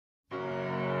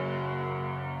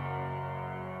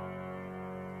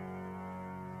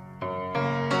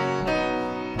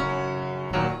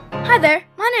Hi there,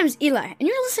 my name is Eli, and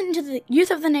you're listening to the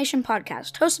Youth of the Nation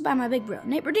podcast, hosted by my big bro,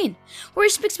 Nate Burdine, where he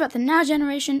speaks about the now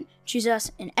generation, Jesus,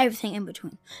 and everything in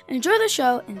between. Enjoy the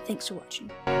show, and thanks for watching.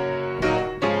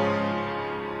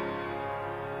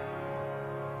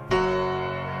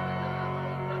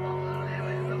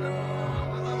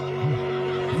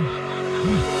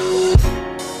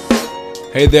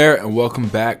 Hey there, and welcome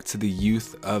back to the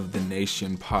Youth of the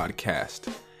Nation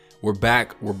podcast. We're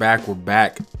back,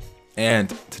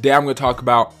 and today I'm going to talk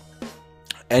about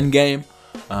Endgame,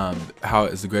 how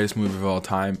it's the greatest movie of all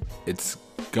time. It's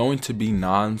going to be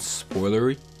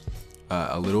non-spoilery,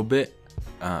 a little bit.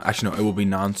 Actually, no, it will be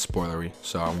non-spoilery,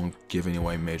 so I won't give any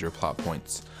away major plot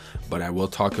points. But I will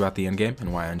talk about the Endgame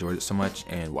and why I enjoyed it so much,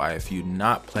 and why if you're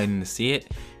not planning to see it,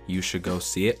 you should go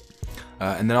see it.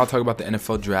 And then I'll talk about the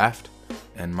NFL draft.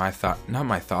 And not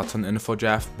my thoughts on the NFL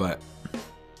draft, but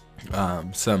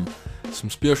some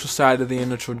spiritual side of the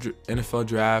NFL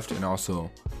draft, and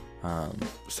also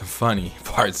some funny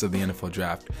parts of the NFL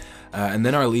draft. And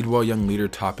then our Lead Well Young Leader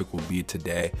topic will be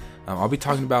today. I'll be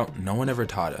talking about No One Ever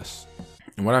Taught Us.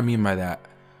 And what I mean by that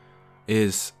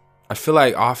is I feel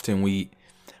like often we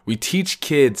teach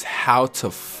kids how to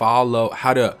follow,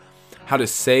 how to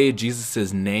say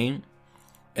Jesus' name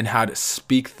and how to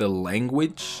speak the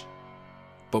language,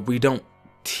 but we don't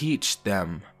teach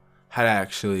them how to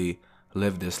actually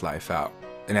live this life out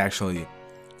and actually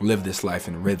live this life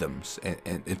in rhythms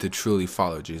and to truly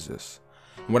follow Jesus.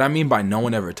 And what I mean by no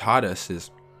one ever taught us is,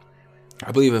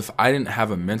 I believe if I didn't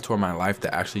have a mentor in my life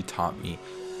that actually taught me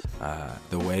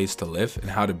the ways to live and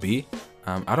how to be,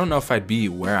 I don't know if I'd be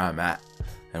where I'm at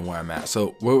and where I'm at.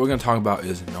 So what we're going to talk about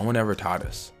is no one ever taught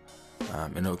us.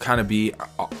 And it'll kind of be,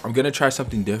 I'm going to try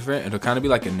something different. It'll kind of be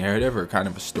like a narrative or kind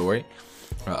of a story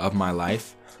of my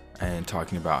life, and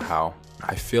talking about how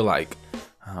I feel like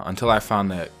until I found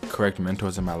the correct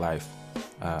mentors in my life,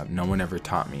 no one ever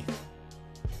taught me.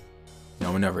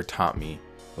 No one ever taught me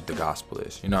what the gospel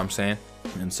is. You know what I'm saying?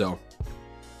 And so,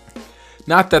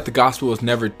 not that the gospel was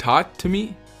never taught to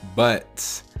me,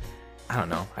 but I don't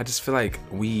know. I just feel like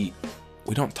we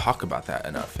don't talk about that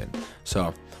enough, and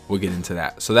so we'll get into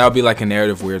that. So that'll be like a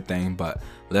narrative weird thing, but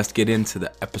let's get into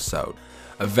the episode.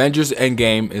 Avengers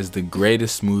Endgame is the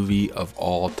greatest movie of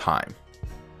all time.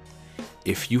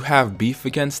 If you have beef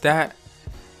against that,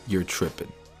 you're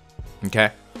tripping. Okay?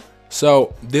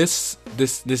 So this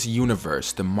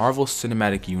universe, the Marvel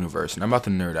Cinematic Universe, and I'm about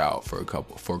to nerd out for a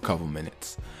couple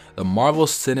minutes. The Marvel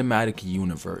Cinematic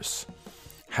Universe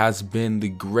has been the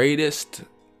greatest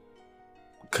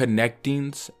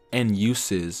connectings and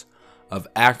uses of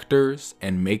actors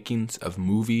and makings of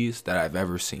movies that I've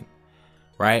ever seen.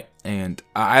 Right? And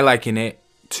I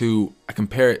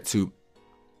compare it to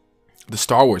the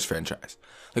Star Wars franchise.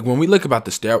 Like when we look about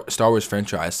the Star Wars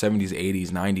franchise, 70s, 80s,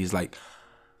 90s, like,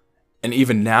 and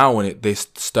even now when they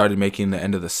started making the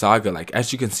end of the saga, like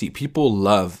as you can see, people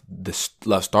love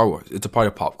Star Wars. It's a part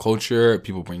of pop culture.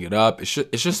 People bring it up. It's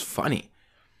just funny.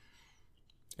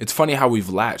 It's funny how we've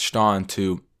latched on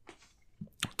to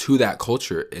that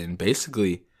culture, and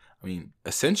basically, I mean,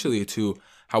 essentially to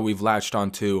how we've latched on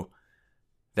to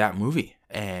that movie,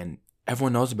 and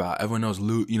everyone knows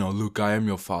Luke, I am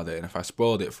your father. And if I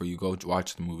spoiled it for you, go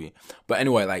watch the movie. But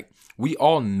anyway, like we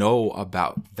all know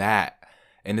about that,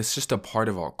 and it's just a part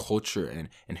of our culture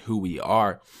and who we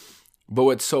are. But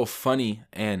what's so funny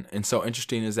and so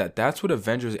interesting is that that's what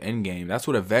Avengers Endgame, that's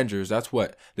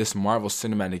what this Marvel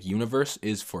Cinematic Universe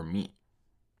is for me.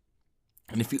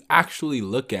 And if you actually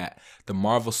look at the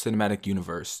Marvel Cinematic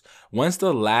Universe, when's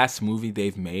the last movie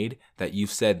they've made that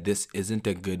you've said this isn't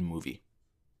a good movie?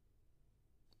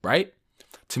 Right?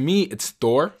 To me, it's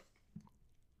Thor.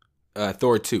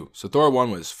 Thor 2. So Thor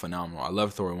 1 was phenomenal. I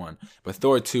love Thor 1. But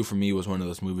Thor 2 for me was one of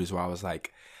those movies where I was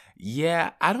like,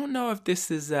 yeah, I don't know if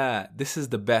this is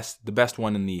the best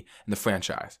one in the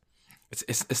franchise.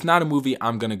 It's not a movie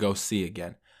I'm gonna go see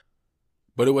again.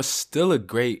 But it was still a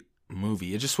great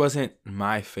movie. It just wasn't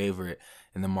my favorite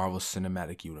in the Marvel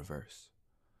Cinematic Universe.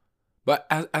 But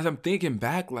as I'm thinking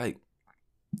back, like,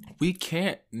 we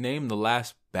can't name the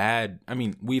last bad. I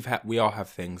mean, we all have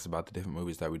things about the different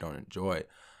movies that we don't enjoy,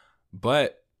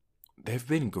 but they've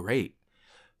been great.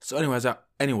 So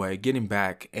anyway, getting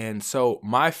back, and so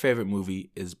my favorite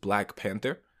movie is Black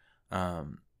Panther.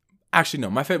 Actually, no,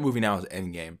 my favorite movie now is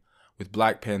Endgame, with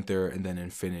Black Panther and then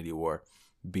Infinity War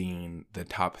being the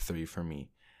top 3 for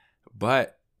me.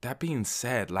 But that being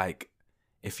said, like,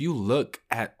 if you look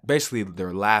at basically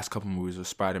their last couple movies with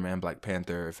Spider-Man, Black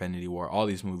Panther, Infinity War, all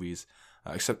these movies,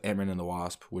 except Ant-Man and the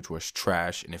Wasp, which was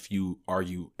trash. And if you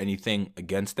argue anything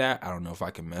against that, I don't know if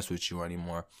I can mess with you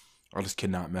anymore. I just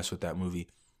cannot mess with that movie.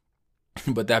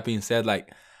 But that being said,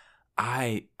 like,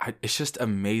 I it's just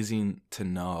amazing to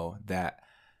know that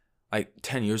like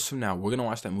 10 years from now, we're going to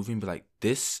watch that movie and be like,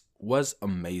 this was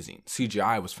amazing.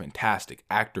 CGI was fantastic.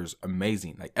 Actors,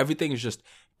 amazing. Like everything is just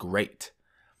great.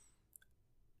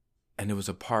 And it was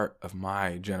a part of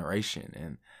my generation.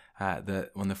 And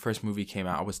when the first movie came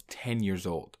out, I was 10 years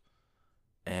old.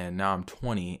 And now I'm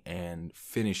 20 and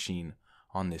finishing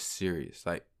on this series.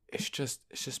 Like it's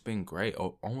just been great.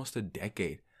 Almost a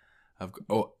decade of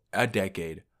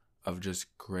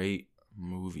just great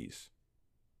movies.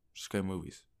 Just great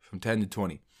movies from 10 to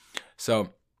 20.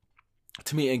 So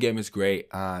to me, Endgame is great.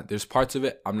 There's parts of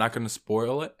it I'm not going to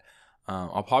spoil it.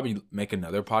 I'll probably make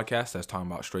another podcast that's talking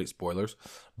about straight spoilers.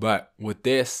 But with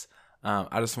this,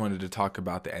 I just wanted to talk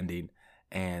about the ending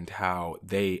and how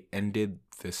they ended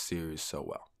this series so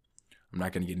well. I'm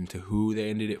not going to get into who they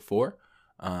ended it for.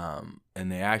 And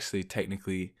they actually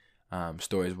technically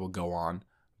stories will go on.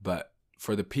 But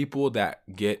for the people that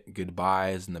get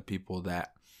goodbyes and the people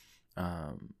that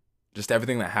just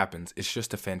everything that happens, it's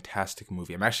just a fantastic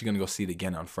movie. I'm actually going to go see it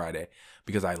again on Friday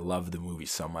because I love the movie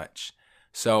so much.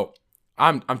 So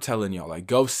I'm telling y'all, like,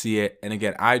 go see it. And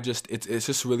again, it's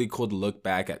just really cool to look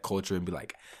back at culture and be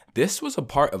like, this was a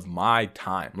part of my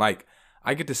time. Like,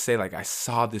 I get to say, like, I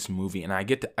saw this movie and I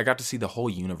got to see the whole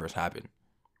universe happen.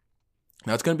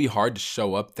 Now, it's going to be hard to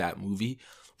show up that movie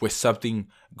with something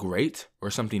great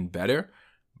or something better.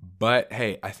 But,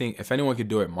 hey, I think if anyone could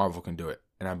do it, Marvel can do it.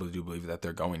 And I do believe that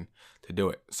they're going to do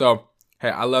it. So, hey,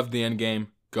 I love the Endgame.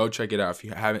 Go check it out. If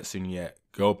you haven't seen it yet,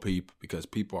 go peep because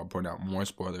people are putting out more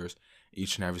spoilers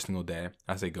each and every single day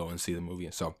as they go and see the movie.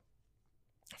 So,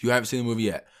 if you haven't seen the movie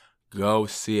yet, go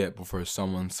see it before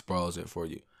someone spoils it for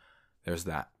you. There's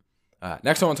that.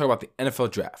 Next, I want to talk about the NFL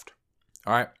draft.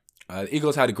 All right. The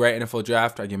Eagles had a great NFL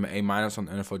draft. I give them an A- on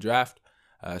the NFL draft.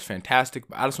 It's fantastic.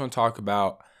 But I just want to talk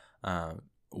about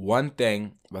one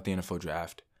thing about the NFL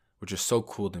draft, which is so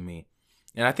cool to me.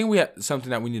 And I think we have something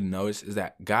that we need to notice is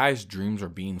that guys' dreams are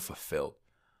being fulfilled.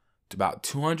 It's about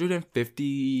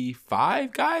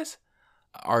 255 guys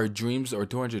are dreams, or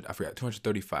 200, I forgot,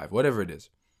 235, whatever it is.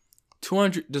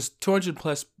 200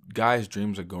 plus guys'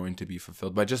 dreams are going to be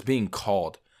fulfilled by just being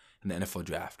called in the NFL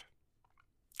draft.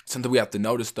 Something we have to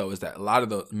notice, though, is that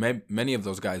many of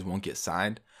those guys won't get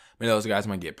signed. Many of those guys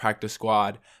might get practice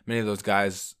squad. Many of those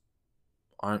guys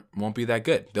won't be that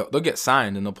good. They'll get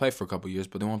signed and they'll play for a couple years,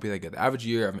 but they won't be that good. The average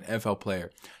year of an NFL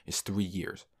player is 3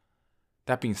 years.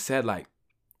 That being said, like,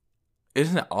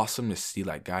 isn't it awesome to see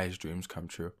like guys' dreams come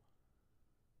true?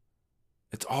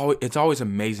 It's always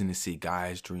amazing to see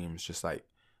guys' dreams just like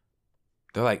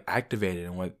they're like activated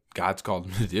in what God's called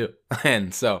them to do,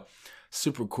 and so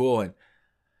super cool.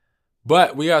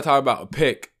 But we gotta talk about a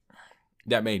pick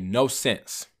that made no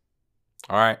sense.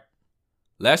 All right.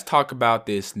 Let's talk about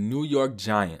this New York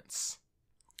Giants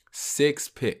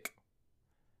 6th pick.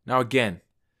 Now, again,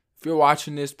 if you're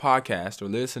watching this podcast or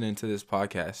listening to this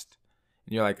podcast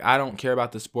and you're like, I don't care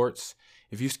about the sports,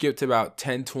 if you skip to about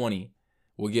 10:20,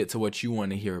 we'll get to what you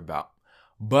want to hear about.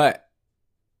 But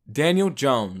Daniel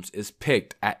Jones is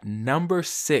picked at number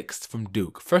 6 from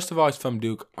Duke. First of all, he's from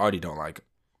Duke. I already don't like him.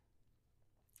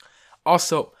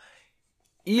 Also,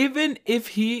 even if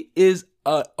he is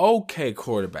an okay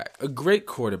quarterback, a great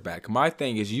quarterback, my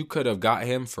thing is you could have got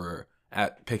him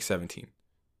at pick 17.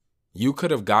 You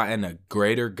could have gotten a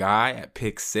greater guy at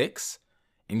pick 6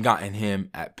 and gotten him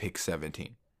at pick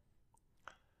 17.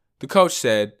 The coach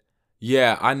said,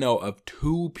 yeah, I know of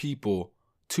 2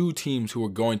 teams who are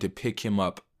going to pick him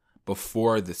up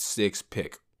before the 6th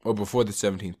pick or before the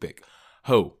 17th pick.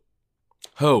 Ho.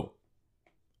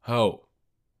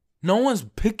 No one's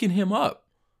picking him up.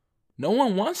 No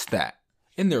one wants that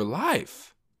in their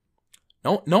life.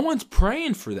 No one's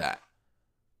praying for that.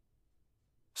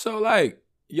 So, like,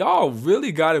 y'all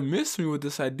really got to miss me with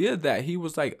this idea that he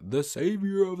was, like, the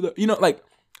savior of the...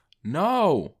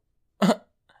 no.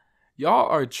 Y'all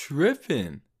are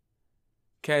tripping.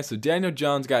 Okay, so Daniel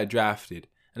Jones got drafted.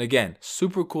 And again,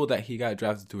 super cool that he got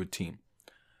drafted to a team.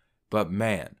 But,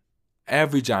 man,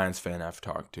 every Giants fan I've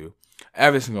talked to,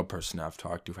 every single person I've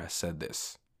talked to has said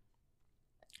this.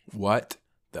 What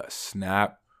the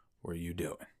snap were you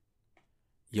doing?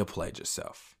 You played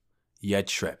yourself. You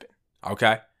tripping.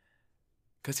 Okay?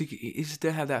 Because he just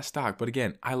didn't have that stock. But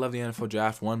again, I love the NFL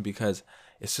draft, one, because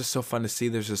it's just so fun to see.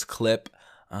 There's this clip,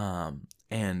 and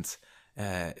it's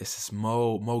this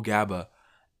Mo Gaba,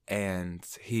 and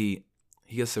he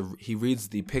reads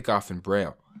the pick off in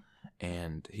Braille,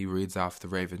 and he reads off the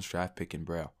Ravens draft pick in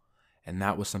Braille. And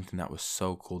that was something that was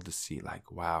so cool to see.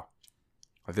 Like, wow.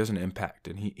 Like, there's an impact,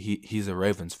 and he's a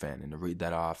Ravens fan, and to read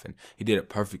that off, and he did it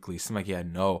perfectly. It seemed like he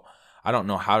had I don't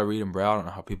know how to read in Braille. I don't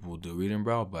know how people will do read in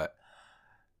Braille, but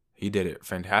he did it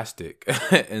fantastic.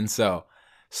 And so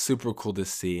super cool to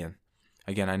see. And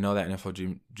again, I know that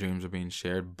NFL dreams are being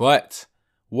shared, but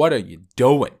what are you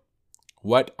doing?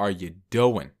 What are you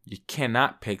doing? You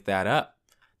cannot pick that up.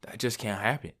 That just can't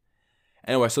happen.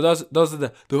 Anyway, so those are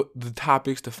the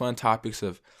topics, the fun topics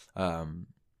of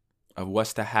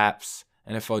what's the haps,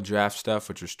 NFL draft stuff,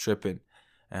 which was tripping,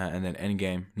 and then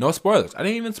Endgame. No spoilers. I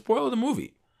didn't even spoil the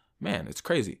movie. Man, it's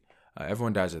crazy.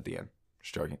 Everyone dies at the end.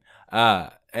 Just joking.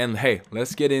 And hey,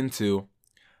 let's get into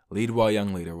Lead Well,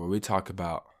 Young Leader, where we talk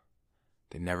about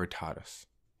they never taught us.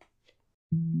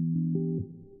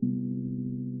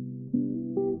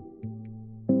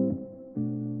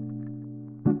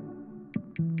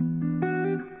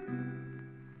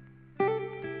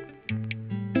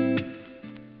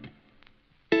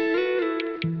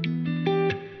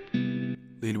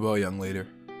 Lead well, young leader.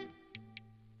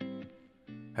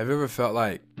 Have you ever felt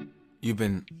like you've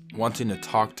been wanting to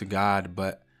talk to God,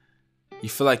 but you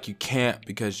feel like you can't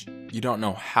because you don't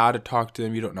know how to talk to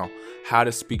him, you don't know how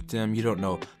to speak to him, you don't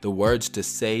know the words to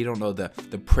say, you don't know the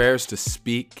prayers to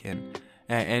speak, and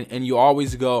you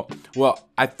always go, well,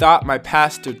 I thought my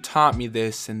pastor taught me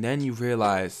this, and then you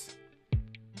realize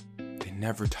they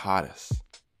never taught us.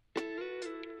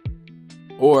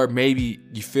 Or maybe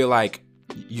you feel like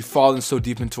you've fallen so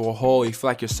deep into a hole, you feel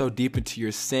like you're so deep into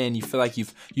your sin, you feel like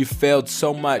you've failed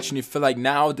so much, and you feel like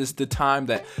now this is the time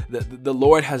that the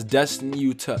Lord has destined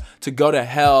you to go to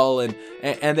hell, and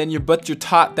then you're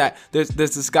taught that there's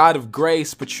this God of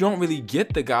grace, but you don't really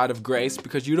get the God of grace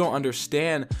because you don't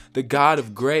understand the God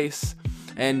of grace.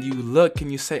 And you look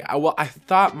and you say, well, I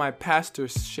thought my pastor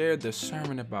shared the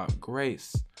sermon about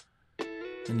grace.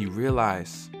 And you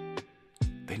realize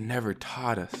they never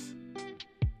taught us.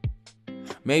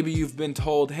 Maybe you've been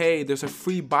told, hey, there's a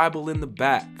free Bible in the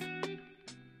back.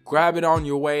 Grab it on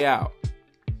your way out.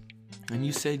 And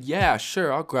you said, yeah,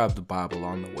 sure, I'll grab the Bible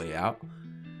on the way out.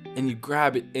 And you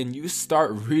grab it and you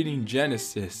start reading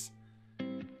Genesis.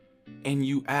 And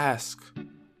you ask,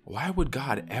 why would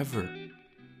God ever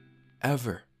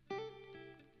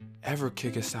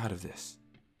kick us out of this?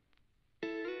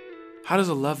 How does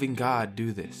a loving God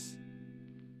do this?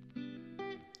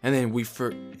 And then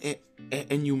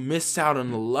and you miss out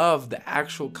on the love, the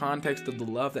actual context of the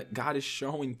love that God is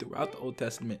showing throughout the Old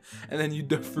Testament. And then you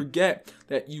forget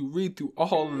that you read through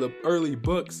all of the early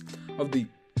books of the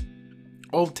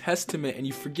Old Testament, and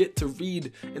you forget to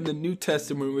read in the New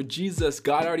Testament where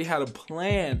God already had a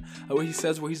plan, where he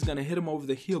says where he's going to hit him over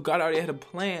the heel. God already had a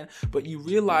plan, but you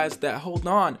realize that, hold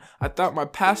on, I thought my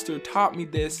pastor taught me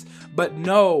this, but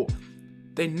no,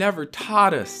 they never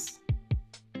taught us.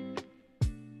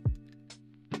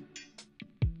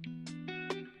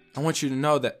 I want you to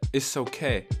know that it's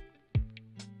okay.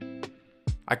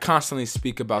 I constantly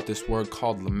speak about this word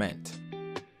called lament.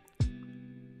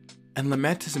 And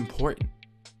lament is important.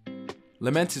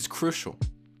 Lament is crucial.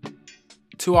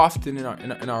 Too often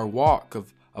in our walk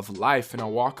of life, in our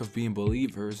walk of being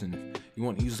believers, and if you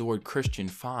want to use the word Christian,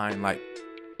 fine, like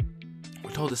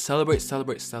we're told to celebrate.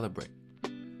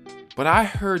 But I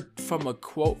heard from a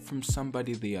quote from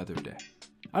somebody the other day.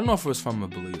 I don't know if it was from a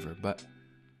believer, but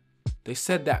they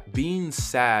said that being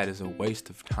sad is a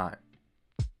waste of time.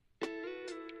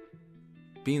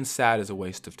 Being sad is a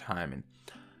waste of time. And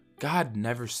God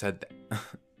never said that.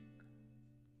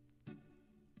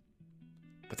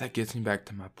 But that gets me back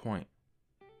to my point.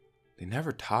 They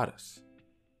never taught us.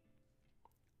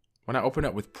 When I open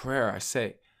up with prayer, I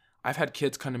say, I've had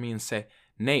kids come to me and say,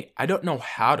 Nate, I don't know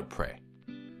how to pray.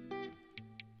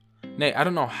 Nate, I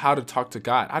don't know how to talk to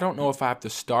God. I don't know if I have to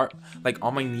start like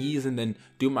on my knees and then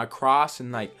do my cross,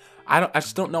 and like I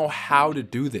just don't know how to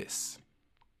do this.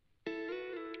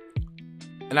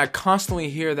 And I constantly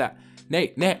hear that,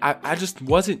 Nate, I just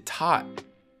wasn't taught.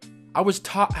 I was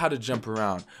taught how to jump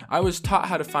around. I was taught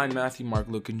how to find Matthew, Mark,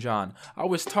 Luke, and John. I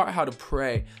was taught how to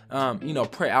pray,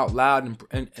 pray out loud,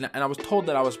 and I was told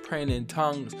that I was praying in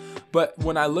tongues. But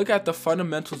when I look at the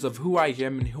fundamentals of who I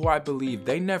am and who I believe,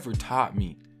 they never taught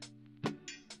me.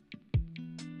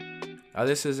 Now,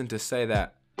 this isn't to say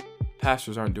that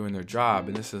pastors aren't doing their job,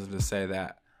 and this isn't to say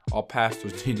that all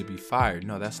pastors need to be fired.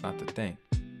 No, that's not the thing.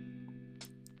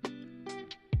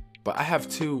 But I have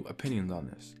two opinions on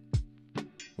this.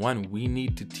 One, we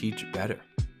need to teach better.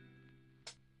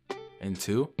 And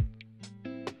two,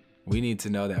 we need to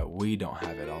know that we don't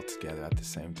have it all together at the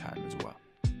same time as well.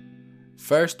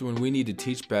 First, when we need to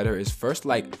teach better is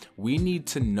we need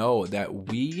to know that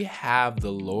we have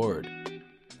the Lord.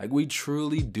 Like, we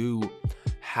truly do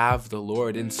have the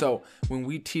Lord. And so when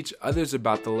we teach others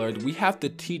about the Lord, we have to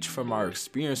teach from our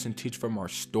experience and teach from our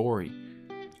story.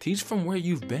 Teach from where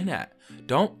you've been at.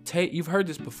 You've heard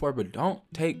this before, but don't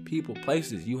take people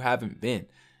places you haven't been.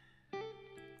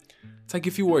 It's like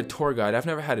if you were a tour guide. I've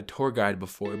never had a tour guide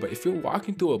before, but if you're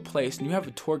walking through a place and you have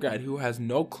a tour guide who has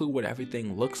no clue what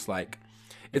everything looks like,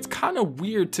 it's kind of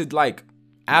weird to like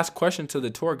ask questions to the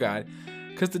tour guide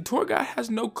because the tour guide has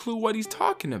no clue what he's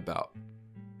talking about.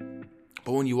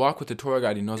 But when you walk with the tour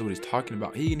guide, he knows what he's talking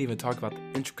about. He can even talk about the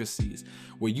intricacies.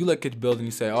 Where you look at the building,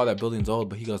 you say, oh, that building's old.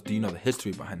 But he goes, do you know the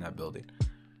history behind that building?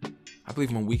 I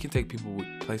believe when we can take people with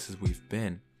places we've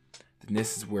been, then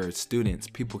this is where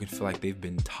people can feel like they've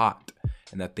been taught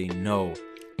and that they know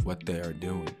what they are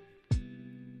doing.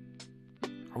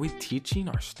 Are we teaching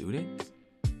our students?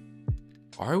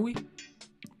 Are we?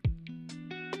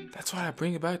 That's why I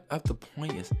bring up the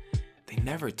point is they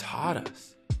never taught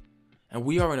us. And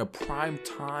we are in a prime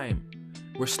time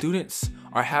where students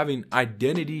are having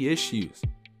identity issues.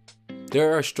 They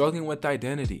are struggling with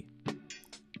identity.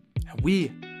 And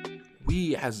we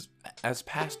as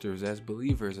pastors, as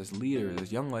believers, as leaders,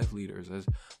 as young life leaders, as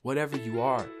whatever you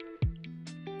are,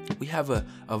 we have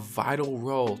a vital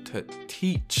role to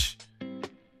teach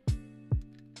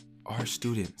our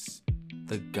students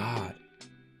the God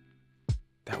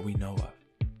that we know of.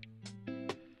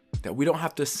 That we don't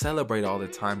have to celebrate all the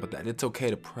time, but that it's okay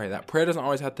to pray. That prayer doesn't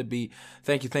always have to be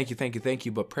thank you, thank you, thank you, thank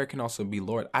you. But prayer can also be,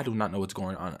 Lord, I do not know what's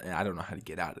going on and I don't know how to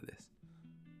get out of this.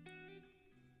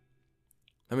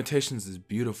 Lamentations is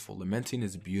beautiful. Lamenting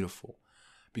is beautiful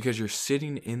because you're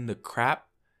sitting in the crap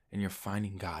and you're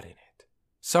finding God in it.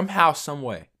 Somehow, some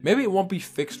way. Maybe it won't be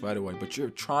fixed right away, but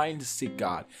you're trying to seek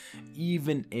God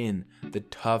even in the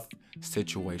tough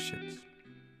situations.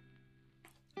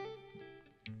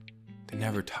 They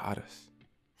never taught us.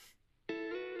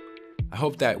 I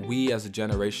hope that we as a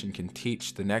generation can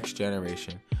teach the next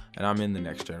generation, and I'm in the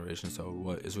next generation, so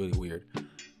what is really weird,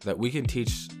 that we can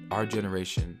teach our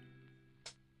generation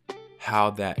how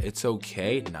that it's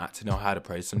okay not to know how to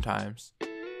pray sometimes,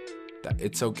 that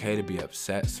it's okay to be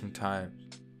upset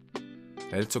sometimes,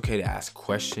 that it's okay to ask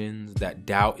questions, that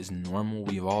doubt is normal,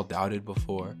 we've all doubted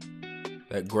before,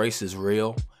 that grace is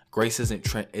real, grace isn't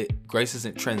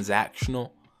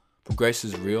transactional, but grace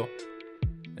is real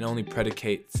and only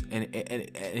predicates, and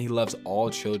he loves all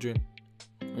children.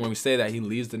 And when we say that he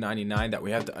leaves the 99, that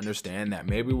we have to understand that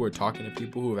maybe we're talking to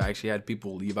people who have actually had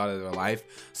people leave out of their life.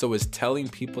 So is telling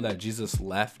people that Jesus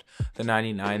left the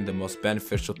 99 the most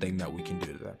beneficial thing that we can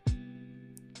do to them?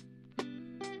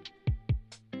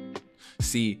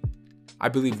 See, I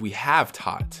believe we have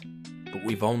taught, but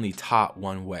we've only taught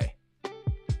one way.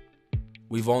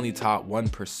 We've only taught one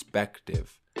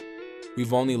perspective.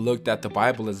 We've only looked at the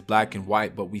Bible as black and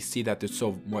white, but we see that there's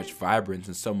so much vibrance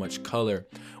and so much color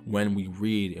when we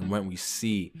read and when we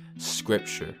see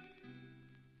Scripture.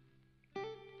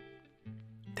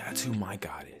 That's who my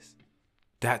God is.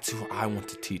 That's who I want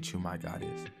to teach who my God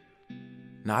is.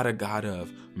 Not a God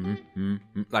of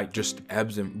like just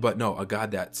ebbs and, but no, a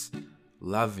God that's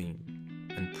loving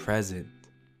and present.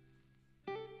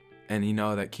 And you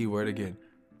know that key word again,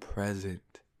 present.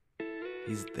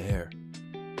 He's there.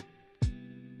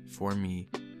 For me,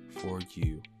 for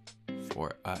you,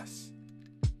 for us.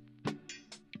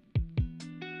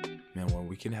 Man, when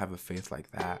we can have a faith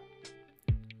like that,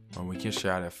 when we can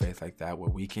share out a faith like that, where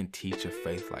we can teach a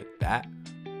faith like that,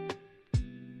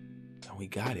 then we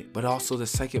got it. But also the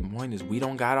second point is we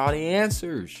don't got all the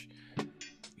answers.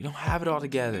 We don't have it all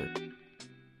together.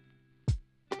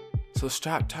 So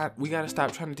we got to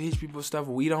stop trying to teach people stuff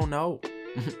we don't know.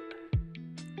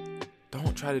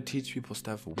 Don't try to teach people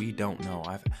stuff we don't know.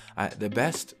 One of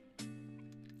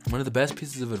the best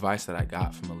pieces of advice that I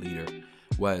got from a leader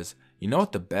was, you know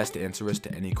what the best answer is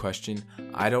to any question?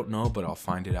 I don't know, but I'll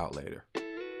find it out later.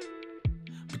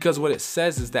 Because what it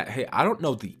says is that, hey, I don't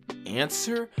know the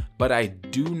answer, but I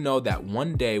do know that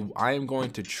one day I am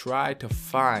going to try to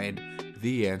find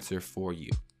the answer for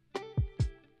you.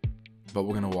 But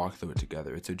we're going to walk through it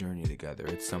together. It's a journey together.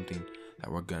 It's something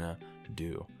that we're going to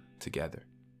do together.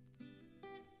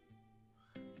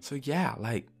 So yeah,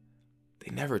 like, they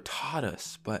never taught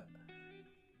us, but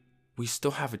we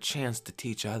still have a chance to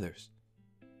teach others,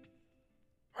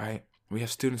 right? We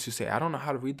have students who say, I don't know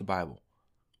how to read the Bible.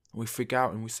 And we freak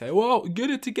out and we say, well,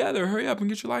 get it together. Hurry up and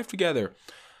get your life together.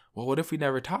 Well, what if we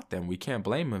never taught them? We can't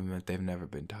blame them if they've never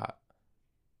been taught.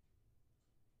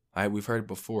 Right? We've heard it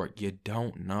before. You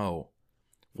don't know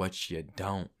what you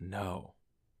don't know.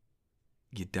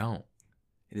 You don't.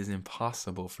 It is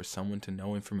impossible for someone to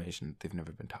know information that they've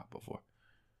never been taught before.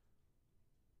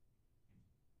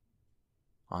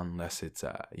 Unless it's,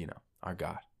 our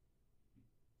God.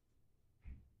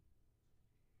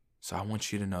 So I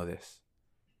want you to know this.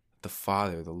 the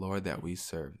Father, the Lord that we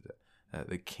serve,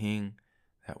 the King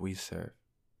that we serve,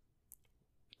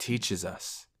 teaches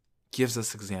us, gives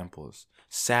us examples,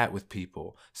 sat with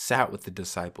people, sat with the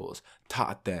disciples,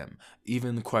 taught them,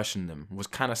 even questioned them, was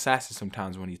kind of sassy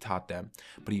sometimes when he taught them,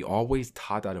 but he always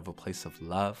taught out of a place of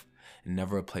love and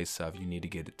never a place of you need to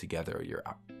get it together or you're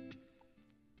out.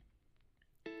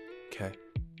 Okay?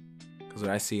 Because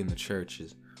what I see in the church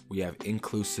is we have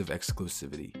inclusive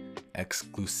exclusivity.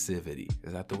 Exclusivity.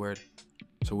 Is that the word?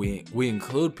 So we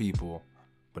include people,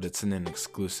 but it's in an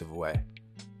exclusive way.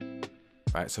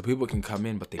 Right? So people can come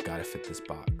in, but they gotta fit this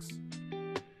box.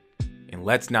 And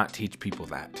let's not teach people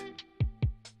that.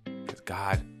 Because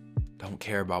God don't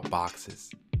care about boxes.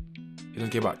 He doesn't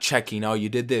care about checking. Oh, you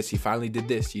did this. You finally did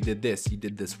this. You did this. You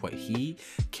did this. What he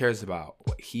cares about,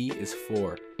 what he is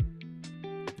for.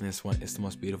 And this one, it's the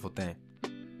most beautiful thing.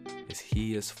 Is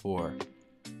he is for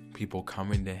people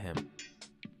coming to him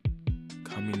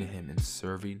and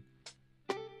serving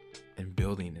and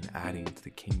building and adding to the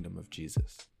kingdom of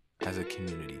Jesus as a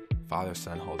community, Father,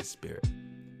 Son, Holy Spirit,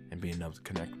 and being able to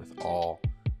connect with all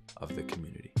of the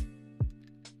community.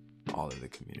 All of the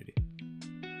community.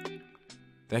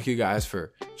 Thank you guys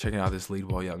for checking out this Lead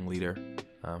Well Young Leader.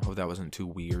 Hope that wasn't too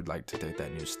weird, like to take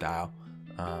that new style.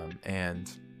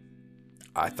 And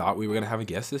I thought we were going to have a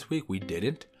guest this week. We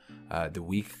didn't. The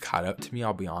week caught up to me,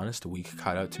 I'll be honest. The week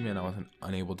caught up to me and I wasn't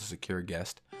unable to secure a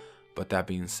guest. But that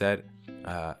being said,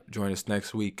 join us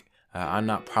next week. I'm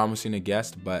not promising a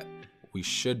guest, but we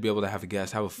should be able to have a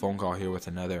guest, have a phone call here with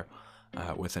another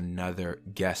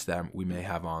guest that we may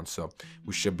have on. So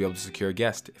we should be able to secure a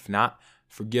guest. If not,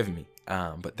 forgive me.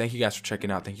 But thank you guys for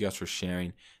checking out. Thank you guys for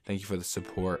sharing. Thank you for the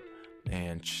support.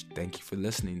 And thank you for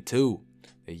listening to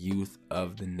the Youth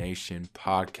of the Nation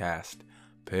podcast.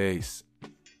 Peace.